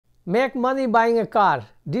Make money buying a car.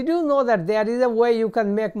 Did you know that there is a way you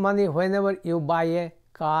can make money whenever you buy a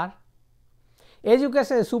car?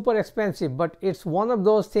 Education is super expensive, but it's one of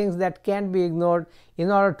those things that can't be ignored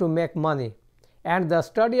in order to make money. And the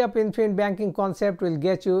study of infinite banking concept will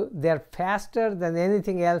get you there faster than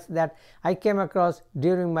anything else that I came across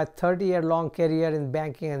during my 30-year-long career in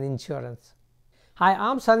banking and insurance. Hi,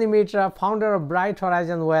 I'm Sunny Mitra, founder of Bright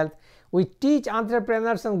Horizon Wealth. We teach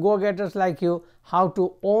entrepreneurs and go-getters like you how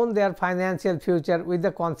to own their financial future with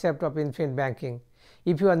the concept of infinite banking.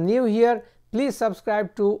 If you are new here, please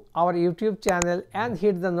subscribe to our YouTube channel and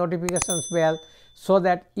hit the notifications bell so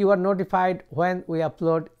that you are notified when we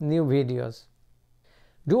upload new videos.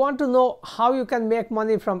 Do you want to know how you can make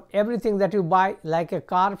money from everything that you buy, like a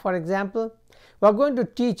car for example? We are going to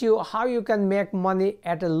teach you how you can make money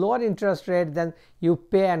at a lower interest rate than you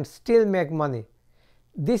pay and still make money.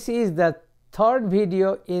 This is the third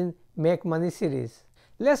video in Make Money series.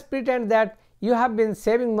 Let's pretend that you have been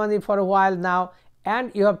saving money for a while now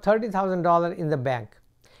and you have $30,000 in the bank.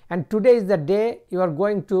 And today is the day you are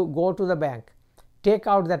going to go to the bank, take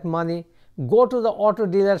out that money, go to the auto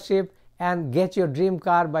dealership and get your dream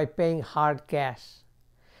car by paying hard cash.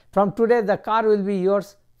 From today, the car will be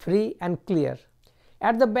yours free and clear.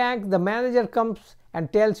 At the bank, the manager comes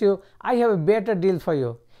and tells you, I have a better deal for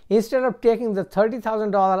you. Instead of taking the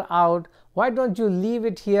 $30,000 out, why don't you leave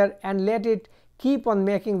it here and let it keep on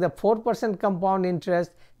making the 4% compound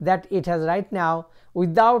interest that it has right now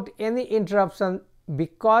without any interruption,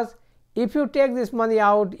 because if you take this money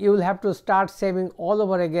out, you will have to start saving all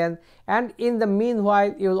over again, and in the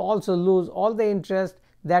meanwhile you will also lose all the interest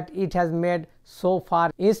that it has made so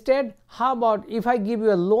far. Instead, how about if I give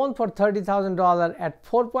you a loan for $30,000 at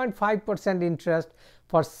 4.5% interest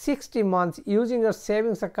for 60 months using your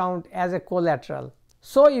savings account as a collateral.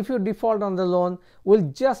 So if you default on the loan,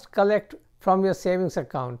 we'll just collect from your savings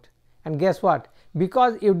account. And guess what?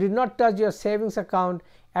 Because you did not touch your savings account,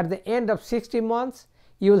 at the end of 60 months,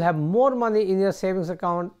 you will have more money in your savings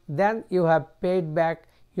account than you have paid back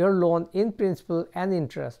your loan in principal and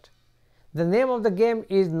interest. The name of the game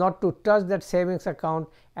is not to touch that savings account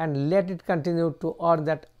and let it continue to earn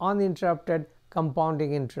that uninterrupted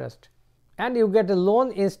compounding interest. And you get a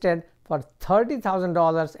loan instead for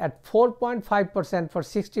 $30,000 at 4.5% for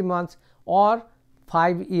 60 months or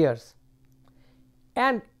 5 years.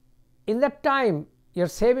 And in that time, your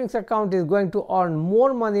savings account is going to earn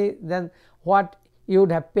more money than what you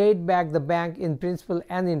would have paid back the bank in principal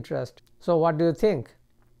and interest. So what do you think?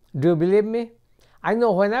 Do you believe me? I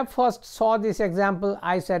know when I first saw this example,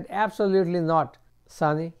 I said absolutely not,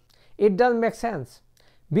 Sunny. It doesn't make sense.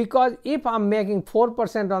 Because if I'm making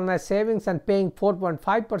 4% on my savings and paying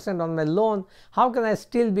 4.5% on my loan, how can I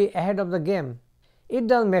still be ahead of the game? It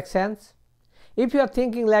doesn't make sense. If you are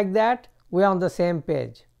thinking like that, we are on the same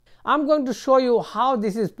page. I'm going to show you how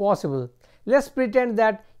this is possible. Let's pretend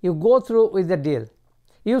that you go through with the deal.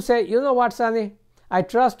 You say, you know what, Sunny, I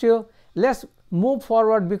trust you. Let's move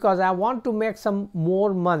forward because I want to make some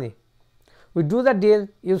more money. We do the deal,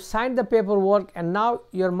 you sign the paperwork, and now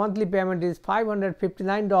your monthly payment is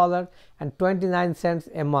 $559.29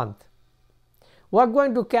 a month. We're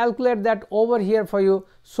going to calculate that over here for you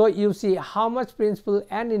so you see how much principal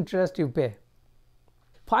and interest you pay.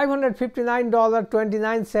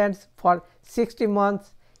 $559.29 for 60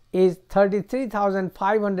 months is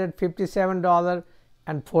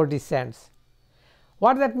 $33,557.40.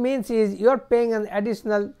 What that means is you're paying an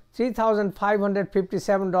additional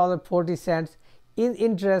 $3,557.40 in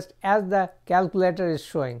interest as the calculator is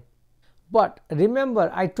showing. But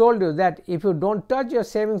remember, I told you that if you don't touch your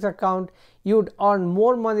savings account, you would earn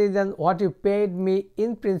more money than what you paid me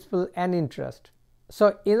in principal and interest.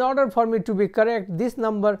 So in order for me to be correct, this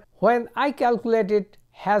number, when I calculate it,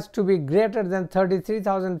 has to be greater than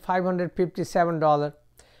 $33,557.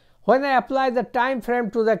 When I apply the time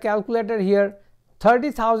frame to the calculator here,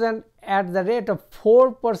 30,000 at the rate of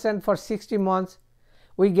 4% for 60 months,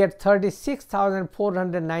 we get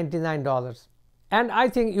 $36,499. And I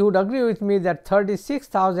think you would agree with me that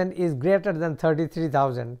 36,000 is greater than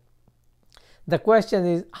 33,000. The question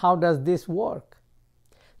is, how does this work?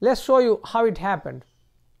 Let's show you how it happened.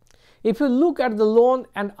 If you look at the loan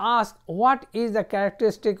and ask what is the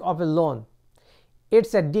characteristic of a loan,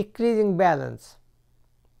 it's a decreasing balance.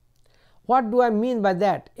 What do I mean by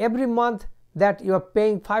that? Every month that you are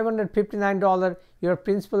paying $559, your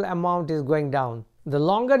principal amount is going down. The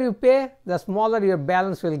longer you pay, the smaller your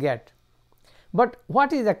balance will get. But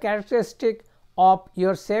what is the characteristic of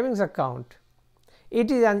your savings account?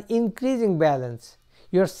 It is an increasing balance.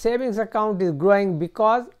 Your savings account is growing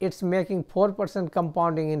because it's making 4%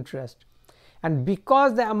 compounding interest. and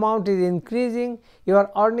because the amount is increasing, you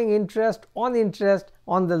are earning interest on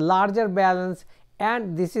the larger balance,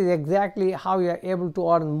 and this is exactly how you are able to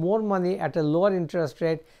earn more money at a lower interest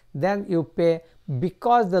rate than you pay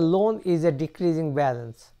because the loan is a decreasing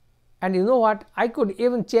balance. And you know what? I could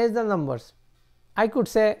even change the numbers. I could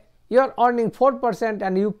say you are earning 4%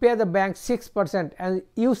 and you pay the bank 6% and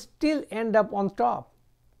you still end up on top.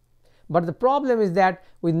 But the problem is that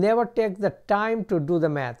we never take the time to do the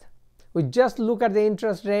math. We just look at the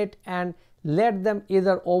interest rate and let them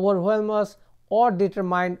either overwhelm us or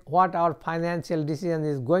determine what our financial decision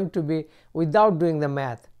is going to be without doing the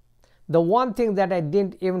math. The one thing that I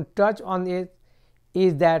didn't even touch on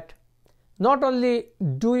is that not only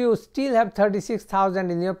do you still have $36,000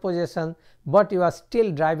 in your possession, but you are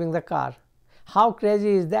still driving the car. How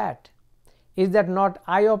crazy is that? Is that not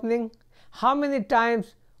eye-opening? How many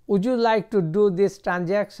times would you like to do this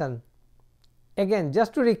transaction? Again,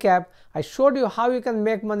 just to recap, I showed you how you can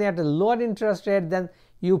make money at a lower interest rate than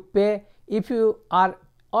you pay. If you are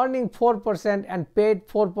earning 4% and paid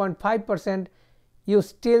 4.5%, you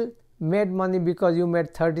still made money because you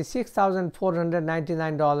made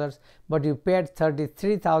 $36,499, but you paid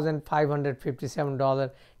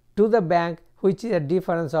 $33,557 to the bank, which is a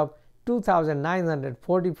difference of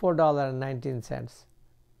 $2,944.19.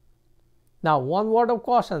 Now, one word of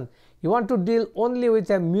caution: you want to deal only with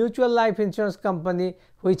a mutual life insurance company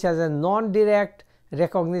which has a non-direct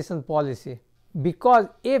recognition policy, because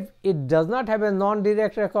if it does not have a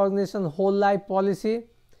non-direct recognition whole life policy,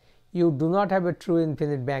 you do not have a true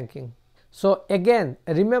infinite banking. So again,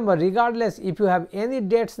 remember, regardless if you have any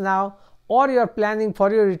debts now or you are planning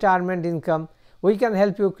for your retirement income, we can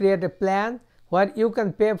help you create a plan where you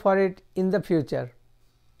can pay for it in the future.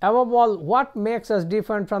 Above all, what makes us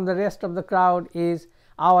different from the rest of the crowd is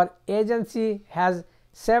our agency has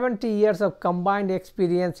 70 years of combined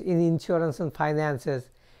experience in insurance and finances,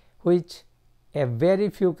 which a very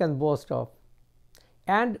few can boast of.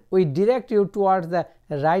 And we direct you towards the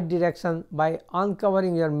right direction by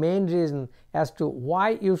uncovering your main reason as to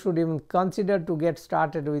why you should even consider to get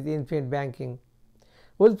started with infinite banking.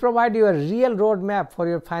 We'll provide you a real roadmap for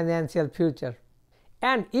your financial future.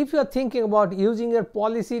 And if you're thinking about using your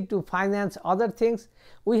policy to finance other things,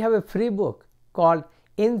 we have a free book called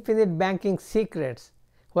Infinite Banking Secrets,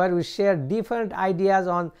 where we share different ideas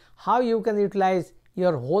on how you can utilize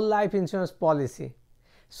your whole life insurance policy.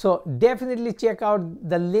 So definitely check out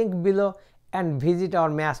the link below and visit our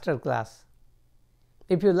masterclass.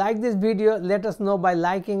 If you like this video, let us know by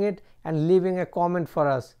liking it and leaving a comment for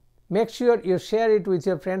us. Make sure you share it with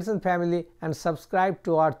your friends and family and subscribe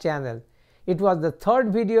to our channel. It was the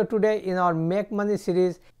third video today in our Make Money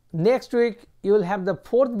series. Next week, you will have the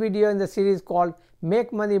fourth video in the series called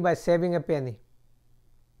Make Money by Saving a Penny.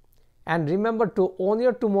 And remember to own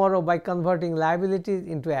your tomorrow by converting liabilities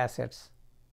into assets.